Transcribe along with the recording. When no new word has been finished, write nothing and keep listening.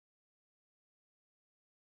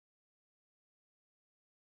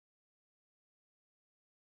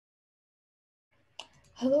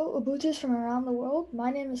Hello, Ubuntus from around the world.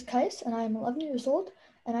 My name is Kais, and I am 11 years old,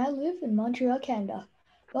 and I live in Montreal, Canada.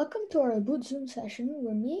 Welcome to our Oboot Zoom session,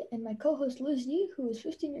 where me and my co-host Lizzie, who is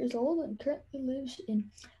 15 years old and currently lives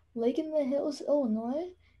in Lake in the Hills,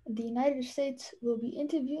 Illinois, in the United States, will be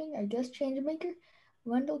interviewing our guest changemaker,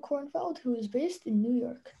 Wendl Kornfeld, who is based in New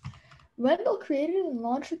York. Wendl created and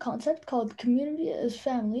launched a concept called Community as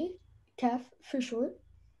Family, CAF for short,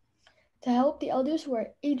 to help the elders who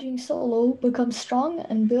are aging solo become strong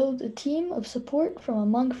and build a team of support from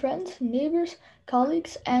among friends, neighbors,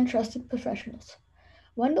 colleagues, and trusted professionals.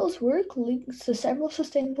 Wendl's work links to several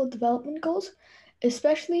sustainable development goals,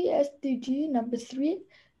 especially SDG number 3,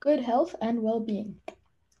 good health and well-being.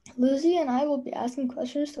 Lizzie and I will be asking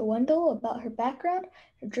questions to Wendl about her background,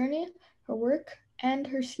 her journey, her work, and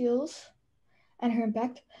her skills and her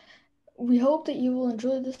impact. We hope that you will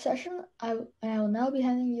enjoy this session. I will now be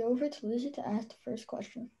handing you over to Lizzie to ask the first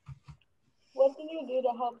question. What do you do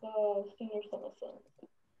to help the senior citizens?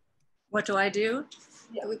 What do I do?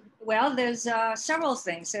 Yeah. Well, there's several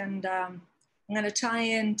things, and I'm going to tie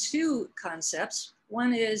in two concepts.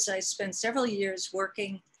 One is I spent several years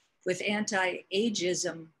working with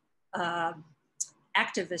anti-ageism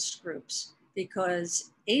activist groups,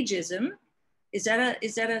 because ageism, is that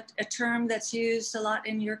a term that's used a lot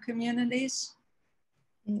in your communities?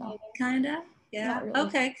 No. Kinda? Yeah.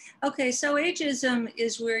 Really. Okay. So ageism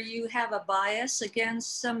is where you have a bias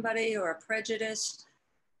against somebody, or a prejudice,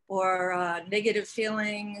 or negative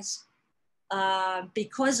feelings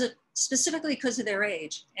specifically because of their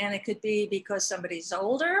age. And it could be because somebody's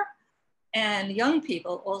older, and young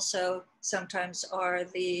people also sometimes are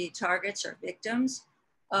the targets or victims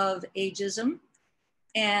of ageism.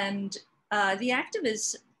 And the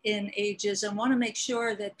activists in ageism want to make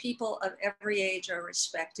sure that people of every age are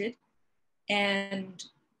respected, and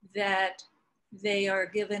that they are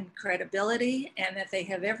given credibility, and that they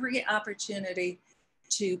have every opportunity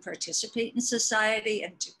to participate in society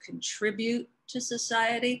and to contribute to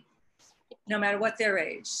society, no matter what their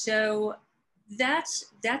age. So that's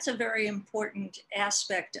a very important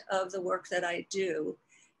aspect of the work that I do,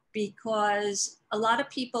 because a lot of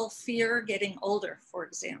people fear getting older, for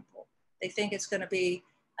example. They think it's going to be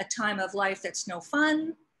a time of life that's no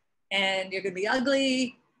fun, and you're going to be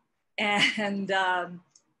ugly, and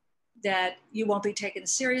that you won't be taken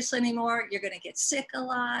seriously anymore. You're going to get sick a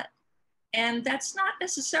lot. And that's not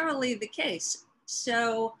necessarily the case.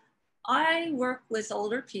 So I work with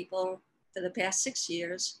older people for the past 6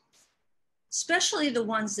 years, especially the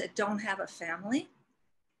ones that don't have a family,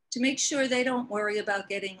 to make sure they don't worry about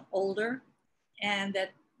getting older, and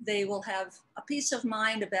that they will have a peace of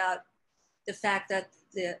mind about the fact that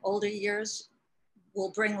the older years will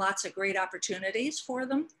bring lots of great opportunities for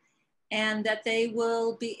them, and that they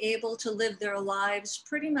will be able to live their lives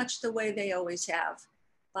pretty much the way they always have,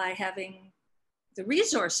 by having the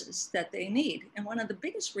resources that they need. And one of the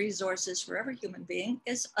biggest resources for every human being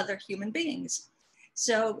is other human beings.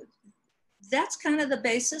 So that's kind of the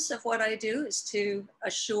basis of what I do, is to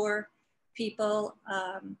assure people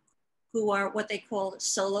who are what they call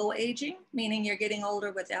solo aging, meaning you're getting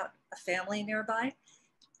older without a family nearby,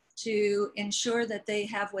 to ensure that they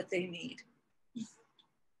have what they need.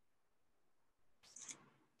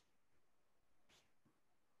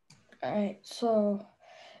 All right. So,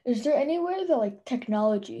 is there anywhere that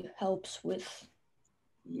technology helps with?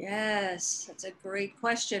 Yes, that's a great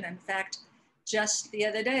question. In fact, just the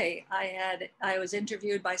other day, I was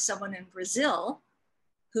interviewed by someone in Brazil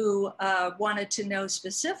who wanted to know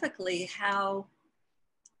specifically how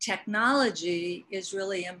technology is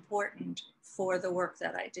really important for the work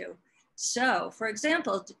that I do. So, for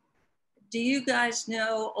example, do you guys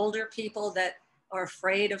know older people that are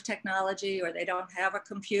afraid of technology, or they don't have a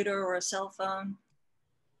computer or a cell phone?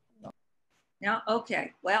 No?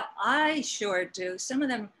 Okay. Well, I sure do. Some of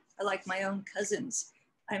them are like my own cousins.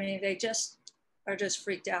 I mean, they just are just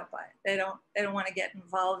freaked out by it. They don't want to get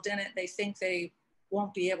involved in it. They think they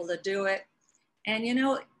won't be able to do it. And you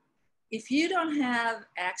know, if you don't have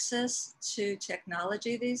access to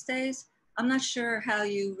technology these days, I'm not sure how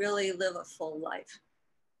you really live a full life,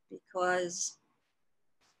 because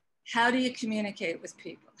how do you communicate with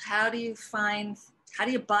people? How do you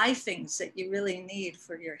buy things that you really need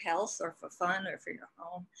for your health, or for fun, or for your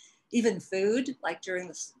home? Even food, like during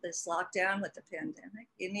this lockdown with the pandemic,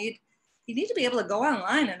 you need to be able to go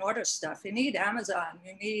online and order stuff. You need Amazon,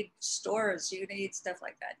 you need stores, you need stuff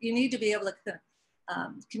like that. You need to be able to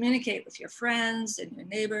communicate with your friends and your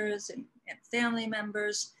neighbors and family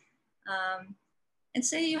members. And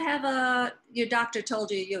say you have your doctor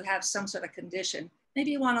told you you have some sort of condition.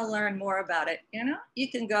 Maybe you want to learn more about it. You know, you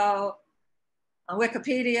can go on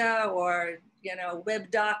Wikipedia, or you know,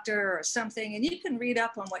 web doctor or something, and you can read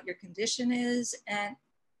up on what your condition is. And,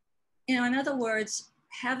 you know, in other words,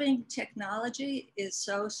 having technology is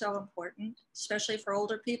so, so important, especially for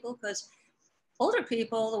older people, because older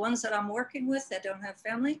people, the ones that I'm working with that don't have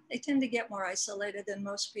family, they tend to get more isolated than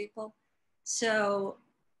most people. So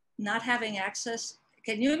not having access,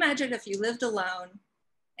 can you imagine if you lived alone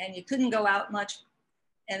and you couldn't go out much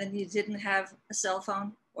and then you didn't have a cell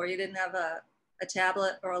phone or you didn't have a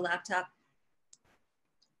tablet or a laptop?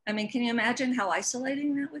 I mean, can you imagine how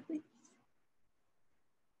isolating that would be?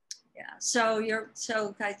 Yeah,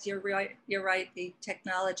 so guys, you're right. You're right. The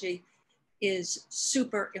technology is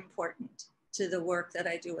super important to the work that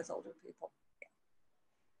I do with older people.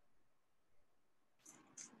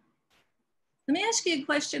 Let me ask you a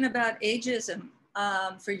question about ageism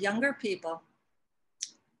for younger people.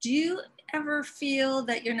 Do you ever feel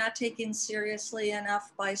that you're not taken seriously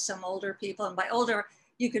enough by some older people? And by older,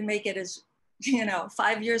 you can make it as, you know,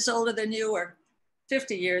 5 years older than you or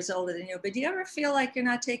 50 years older than you. But do you ever feel like you're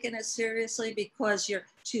not taken as seriously because you're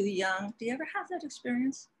too young? Do you ever have that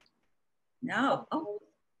experience? No. Oh,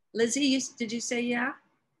 Lizzie, did you say yeah?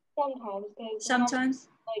 Sometimes. Sometimes?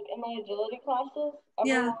 Like in my agility classes,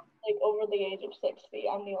 Yeah. everyone's like over the age of 60.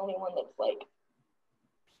 I'm the only one that's like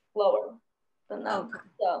lower than them. Okay.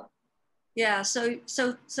 So yeah, so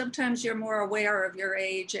sometimes you're more aware of your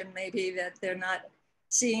age and maybe that they're not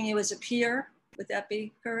seeing you as a peer. Would that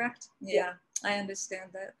be correct? Yeah, I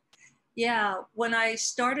understand that. Yeah, when I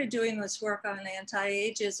started doing this work on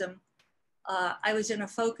anti-ageism, I was in a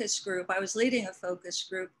focus group. I was leading a focus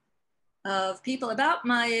group of people about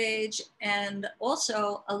my age and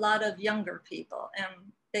also a lot of younger people.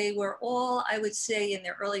 And they were all, I would say, in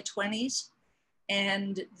their early 20s.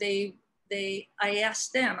 And I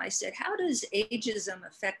asked them, I said, how does ageism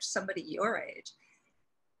affect somebody your age?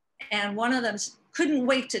 And one of them couldn't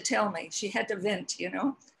wait to tell me. She had to vent, you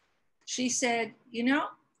know. She said, you know,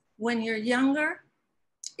 when you're younger,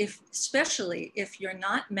 especially if you're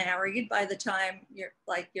not married by the time you're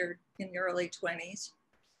in your early 20s,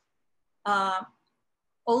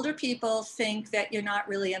 older people think that you're not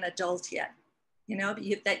really an adult yet, you know,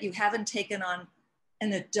 that you haven't taken on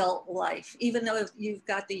an adult life, even though you've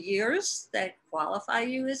got the years that qualify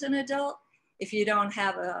you as an adult. If you don't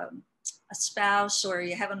have a spouse or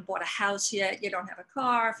you haven't bought a house yet, you don't have a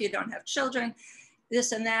car, if you don't have children,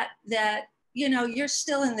 this and that, you know, you're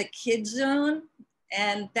still in the kid zone,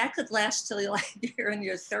 and that could last till like you're in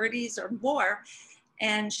your 30s or more.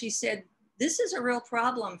 And she said, this is a real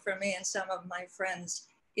problem for me and some of my friends,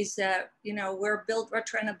 is that, you know, we're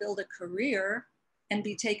trying to build a career and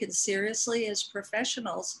be taken seriously as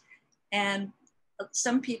professionals. And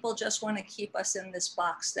some people just want to keep us in this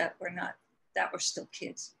box that we're still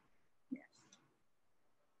kids. Yeah.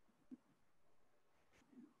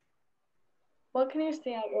 what can you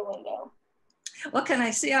see out your window? What can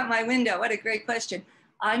I see out my window? What a great question.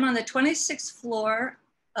 I'm on the 26th floor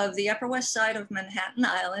of the Upper West Side of Manhattan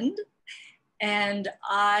Island, and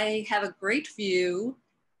I have a great view.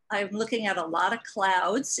 I'm looking at a lot of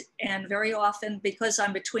clouds, and very often, because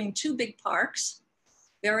I'm between two big parks,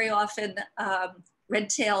 very often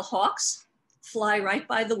red-tailed hawks fly right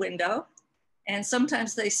by the window. And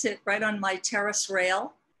sometimes they sit right on my terrace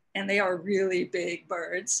rail, and they are really big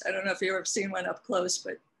birds. I don't know if you've ever seen one up close,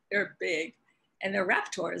 but they're big. And they're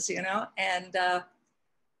raptors, you know, and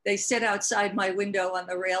they sit outside my window on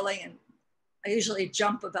the railing, and I usually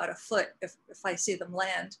jump about a foot if I see them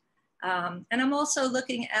land. And I'm also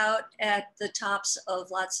looking out at the tops of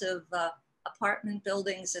lots of apartment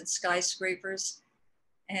buildings and skyscrapers.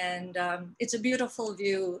 And it's a beautiful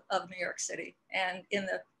view of New York City. And in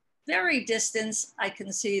the very distance, I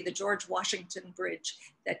can see the George Washington Bridge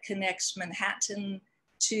that connects Manhattan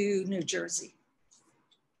to New Jersey.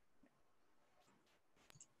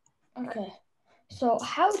 Okay. So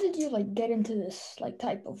how did you like get into this like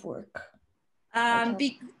type of work?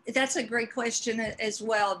 That's a great question as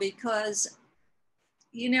well, because,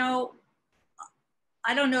 you know,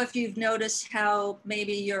 I don't know if you've noticed how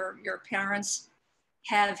maybe your parents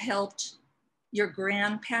have helped your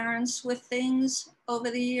grandparents with things over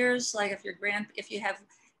the years. Like if you have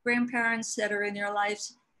grandparents that are in your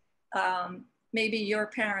lives, maybe your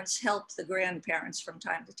parents helped the grandparents from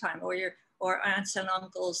time to time, or aunts and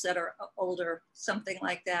uncles that are older, something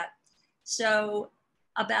like that. So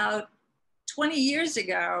about 20 years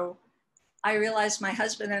ago, I realized my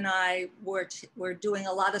husband and I were doing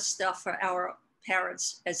a lot of stuff for our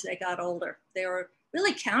parents as they got older. They were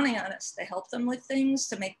really counting on us to help them with things,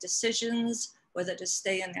 to make decisions, whether to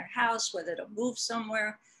stay in their house, whether to move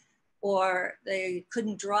somewhere, or they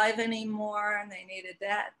couldn't drive anymore and they needed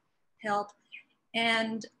that help.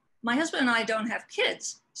 And my husband and I don't have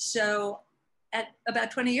kids. So at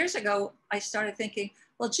about 20 years ago, I started thinking,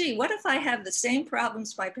 well, gee, what if I have the same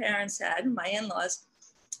problems my parents had, my in-laws,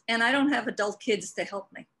 and I don't have adult kids to help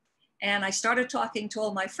me? And I started talking to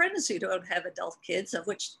all my friends who don't have adult kids, of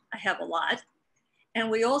which I have a lot. And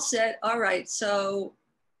we all said, all right, so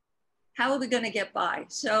how are we going to get by?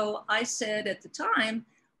 So I said at the time,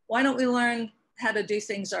 why don't we learn how to do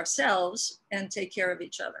things ourselves and take care of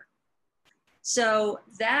each other? So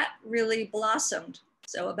that really blossomed.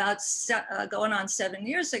 So about going on 7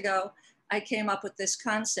 years ago, I came up with this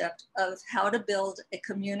concept of how to build a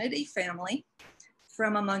community family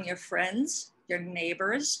from among your friends, your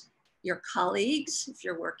neighbors, your colleagues, if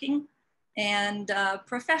you're working, and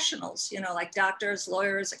professionals, you know, like doctors,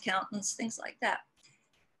 lawyers, accountants, things like that.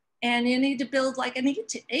 And you need to build like an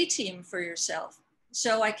A-team for yourself.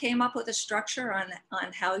 So I came up with a structure on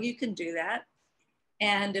how you can do that.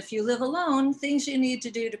 And if you live alone, things you need to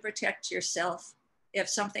do to protect yourself if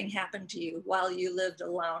something happened to you while you lived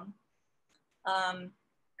alone.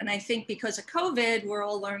 And I think because of COVID, we're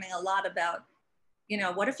all learning a lot about, you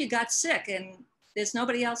know, what if you got sick and there's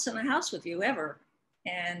nobody else in the house with you ever?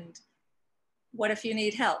 And what if you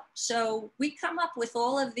need help? So we come up with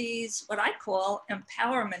all of these, what I call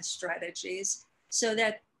empowerment strategies, so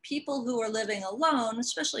that people who are living alone,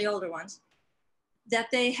 especially older ones, that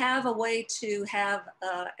they have a way to have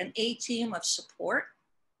an A-team of support,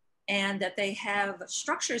 and that they have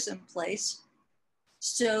structures in place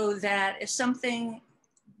so that if something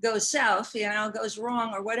goes south, you know, goes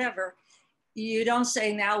wrong or whatever, you don't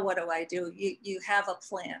say, now what do I do? You have a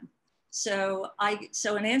plan. So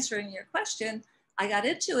in answering your question, I got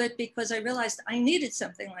into it because I realized I needed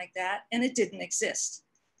something like that and it didn't exist.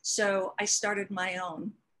 So I started my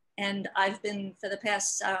own. And I've been, for the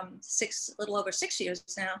past a little over 6 years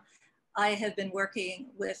now, I have been working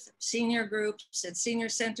with senior groups and senior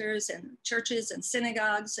centers and churches and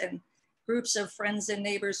synagogues and groups of friends and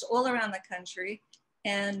neighbors all around the country,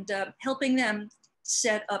 and helping them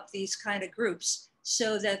set up these kind of groups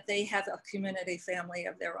so that they have a community family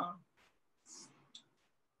of their own.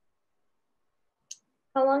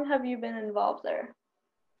 How long have you been involved there?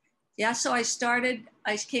 Yeah, so I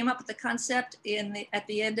came up with the concept at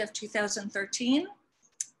the end of 2013,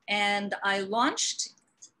 and I launched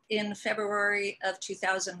in February of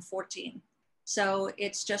 2014. So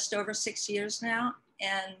it's just over 6 years now,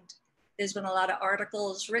 and there's been a lot of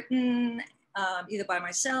articles written, either by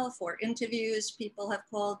myself or interviews. People have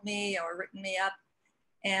called me or written me up.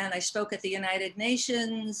 And I spoke at the United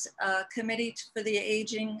Nations Committee for the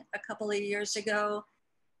Aging a couple of years ago.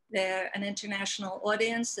 They're an international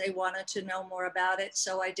audience. They wanted to know more about it.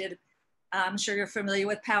 So I did, I'm sure you're familiar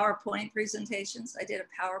with PowerPoint presentations. I did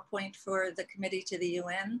a PowerPoint for the committee to the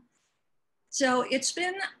UN. So it's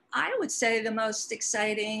been, I would say, the most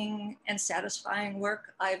exciting and satisfying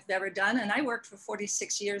work I've ever done. And I worked for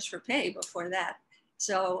 46 years for pay before that.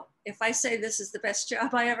 So if I say this is the best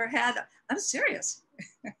job I ever had, I'm serious.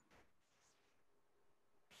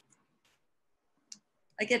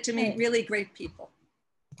 I get to meet really great people.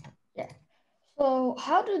 Yeah. So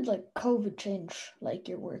how did like COVID change like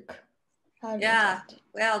your work? Yeah,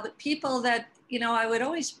 well, the people that, you know, I would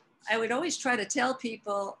always try to tell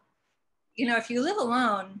people, you know, if you live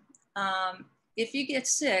alone, if you get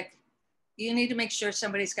sick, you need to make sure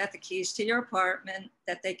somebody's got the keys to your apartment,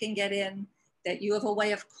 that they can get in, that you have a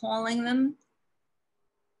way of calling them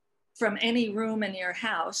from any room in your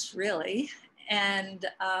house, really. And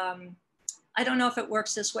I don't know if it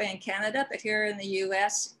works this way in Canada, but here in the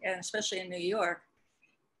US, and especially in New York,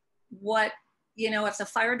 if the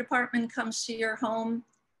fire department comes to your home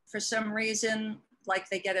for some reason, like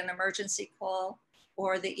they get an emergency call,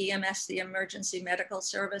 or the EMS, the emergency medical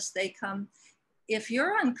service, they come. If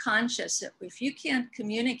you're unconscious, if you can't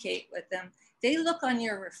communicate with them, they look on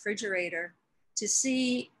your refrigerator to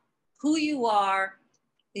see who you are,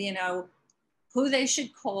 you know, who they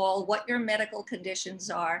should call, what your medical conditions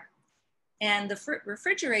are. And the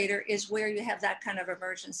refrigerator is where you have that kind of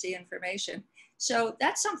emergency information. So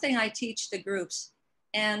that's something I teach the groups.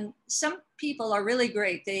 And some people are really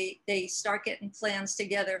great. They start getting plans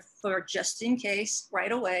together for just in case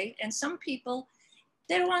right away. And some people,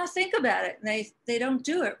 they don't want to think about it, and they don't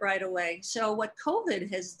do it right away. So what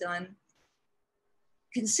COVID has done,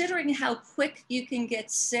 considering how quick you can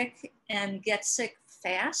get sick and get sick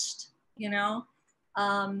fast, you know,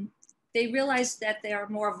 they realized that they are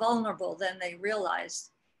more vulnerable than they realized.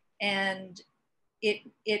 And it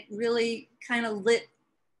really kind of lit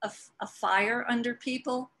a fire under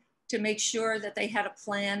people to make sure that they had a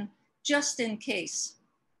plan just in case.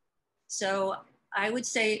 So I would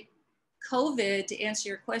say COVID, to answer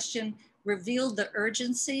your question, revealed the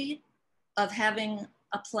urgency of having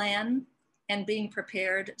a plan and being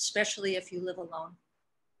prepared, especially if you live alone.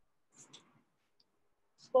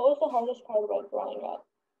 What was the hardest part about growing up?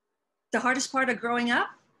 The hardest part of growing up?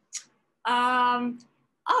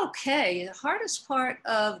 Okay, the hardest part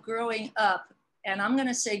of growing up, and I'm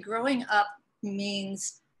gonna say growing up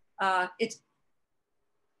means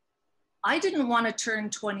I didn't want to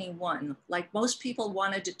turn 21. Like most people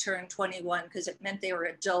wanted to turn 21 because it meant they were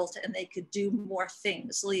adult and they could do more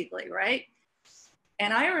things legally, right?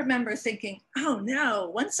 And I remember thinking, oh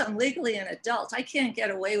no, once I'm legally an adult, I can't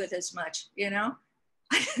get away with as much, you know?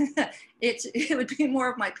 It would be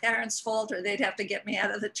more of my parents' fault, or they'd have to get me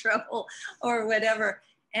out of the trouble or whatever.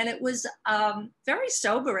 And it was very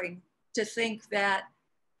sobering to think that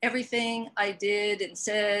everything I did and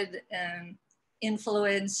said and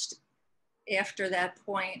influenced after that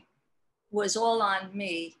point was all on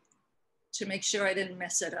me to make sure I didn't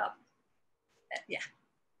mess it up. Yeah.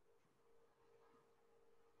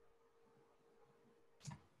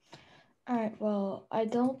 All right, well, I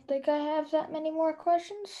don't think I have that many more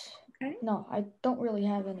questions. Okay. No, I don't really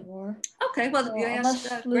have any more. Okay, well, So you asked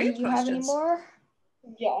unless, great Lizzie, you have any questions. more?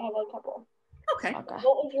 Yeah, I have a couple. Okay. Okay.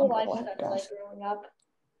 What was your Okay, go lifestyle ahead, like guys. growing up?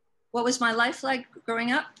 What was my life like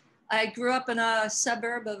growing up? I grew up in a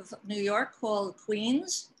suburb of New York called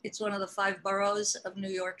Queens. It's one of the 5 boroughs of New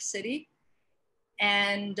York City.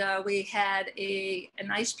 And we had a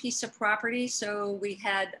nice piece of property. So we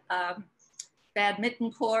had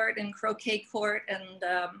badminton court and croquet court.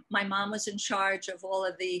 And my mom was in charge of all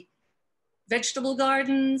of the vegetable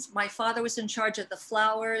gardens. My father was in charge of the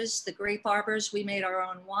flowers, the grape arbors. We made our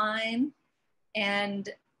own wine. And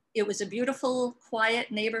it was a beautiful, quiet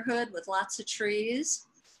neighborhood with lots of trees.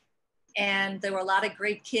 And there were a lot of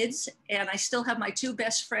great kids. And I still have my 2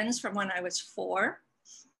 best friends from when I was 4.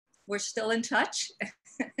 We're still in touch.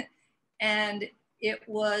 And it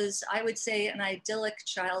was, I would say, an idyllic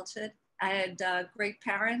childhood. I had great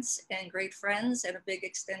parents and great friends and a big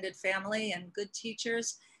extended family and good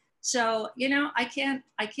teachers. So, you know, I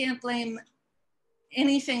can't blame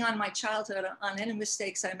anything on my childhood, on any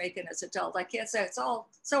mistakes I make as an adult. I can't say it's all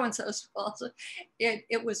so-and-so's fault.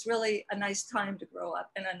 It was really a nice time to grow up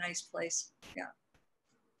in a nice place. Yeah.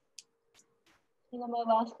 And then my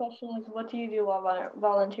last question is, what do you do while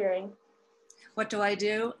volunteering? What do I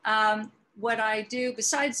do? What I do,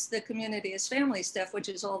 besides the community is family stuff, which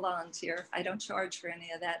is all volunteer. I don't charge for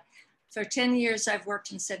any of that. For 10 years, I've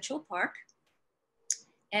worked in Central Park,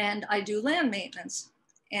 and I do land maintenance.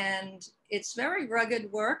 And it's very rugged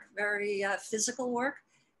work, very physical work.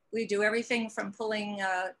 We do everything from pulling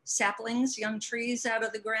saplings, young trees out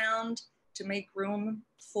of the ground to make room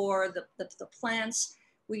for the plants.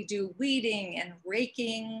 We do weeding and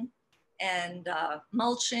raking and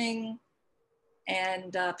mulching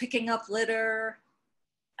and picking up litter,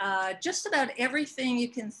 just about everything you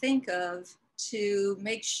can think of to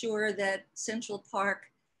make sure that Central Park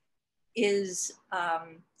is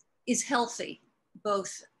healthy,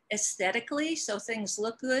 both aesthetically, so things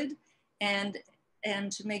look good, and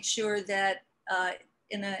to make sure that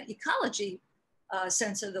in an ecology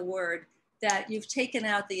sense of the word, that you've taken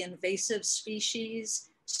out the invasive species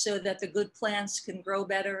so that the good plants can grow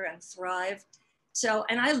better and thrive. So,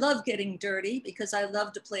 and I love getting dirty because I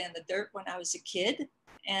loved to play in the dirt when I was a kid.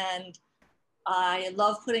 And I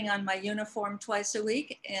love putting on my uniform twice a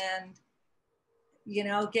week and, you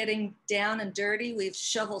know, getting down and dirty. We've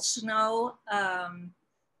shoveled snow,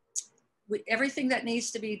 everything that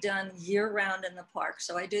needs to be done year round in the park.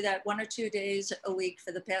 So I do that 1 or 2 days a week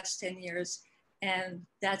for the past 10 years. And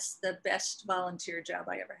that's the best volunteer job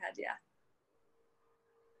I ever had, yeah.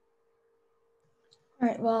 All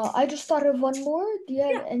right, well, I just thought of one more. Do you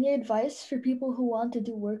have any advice for people who want to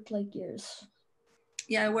do work like yours?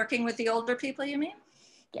 Yeah, working with the older people, you mean?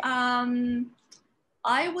 Yeah.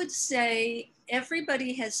 I would say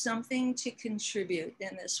everybody has something to contribute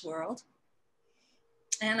in this world.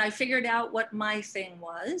 And I figured out what my thing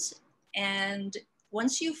was. And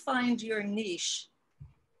once you find your niche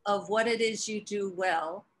of what it is you do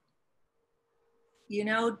well, you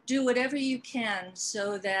know, do whatever you can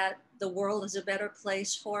so that the world is a better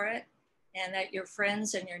place for it, and that your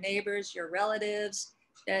friends and your neighbors, your relatives,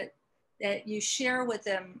 that you share with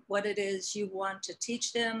them what it is you want to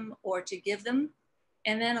teach them or to give them,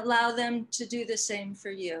 and then allow them to do the same for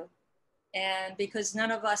you. And because none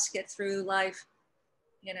of us get through life,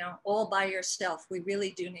 you know, all by yourself, we really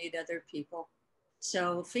do need other people.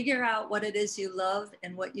 So figure out what it is you love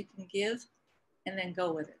and what you can give, and then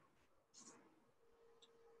go with it.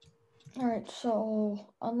 All right, so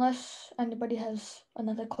unless anybody has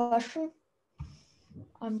another question,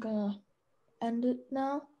 I'm gonna end it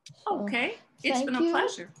now. So, Okay, it's been a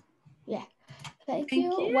pleasure. Yeah. Thank Thank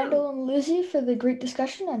you, you. Wendl and Lizzie, for the great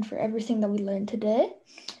discussion and for everything that we learned today.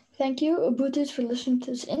 Thank you, Obooters, for listening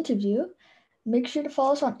to this interview. Make sure to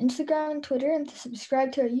follow us on Instagram and Twitter and to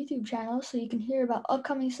subscribe to our YouTube channel so you can hear about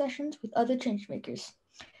upcoming sessions with other changemakers.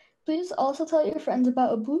 Please also tell your friends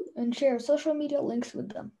about Oboot and share social media links with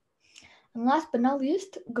them. And last but not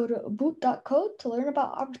least, go to oboot.co to learn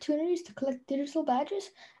about opportunities to collect digital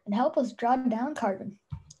badges and help us draw down carbon.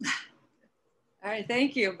 All right,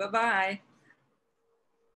 thank you. Bye-bye.